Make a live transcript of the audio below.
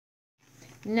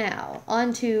Now,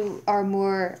 on to our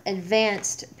more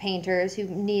advanced painters who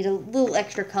need a little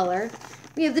extra color.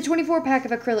 We have the 24 pack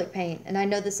of acrylic paint, and I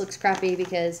know this looks crappy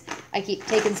because I keep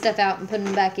taking stuff out and putting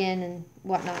them back in and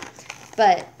whatnot.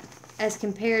 But as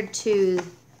compared to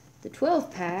the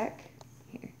 12 pack,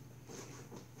 here,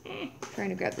 trying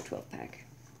to grab the 12 pack.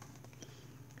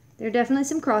 There are definitely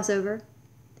some crossover,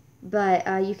 but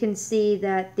you can see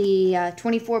that the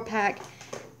 24 pack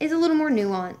is a little more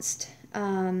nuanced.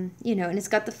 You know, and it's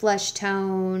got the flesh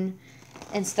tone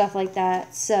and stuff like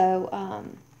that. So,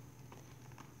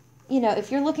 you know,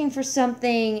 if you're looking for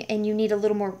something and you need a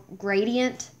little more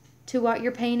gradient to what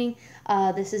you're painting,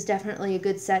 this is definitely a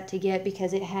good set to get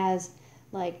because it has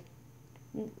like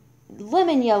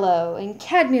lemon yellow and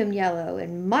cadmium yellow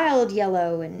and mild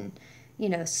yellow and, you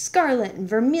know, scarlet and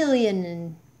vermilion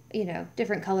and, you know,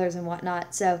 different colors and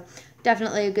whatnot. So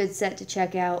definitely a good set to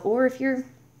check out. Or if you're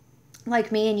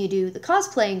like me and you do the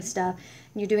cosplaying stuff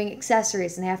and you're doing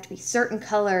accessories and they have to be certain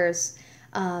colors,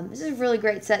 this is a really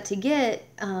great set to get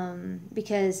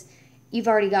because you've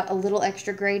already got a little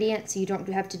extra gradient, so you don't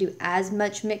have to do as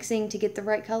much mixing to get the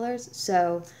right colors.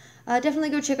 So definitely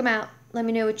go check them out. Let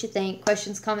me know what you think.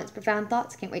 Questions, comments, profound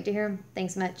thoughts. Can't wait to hear them.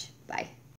 Thanks much. Bye.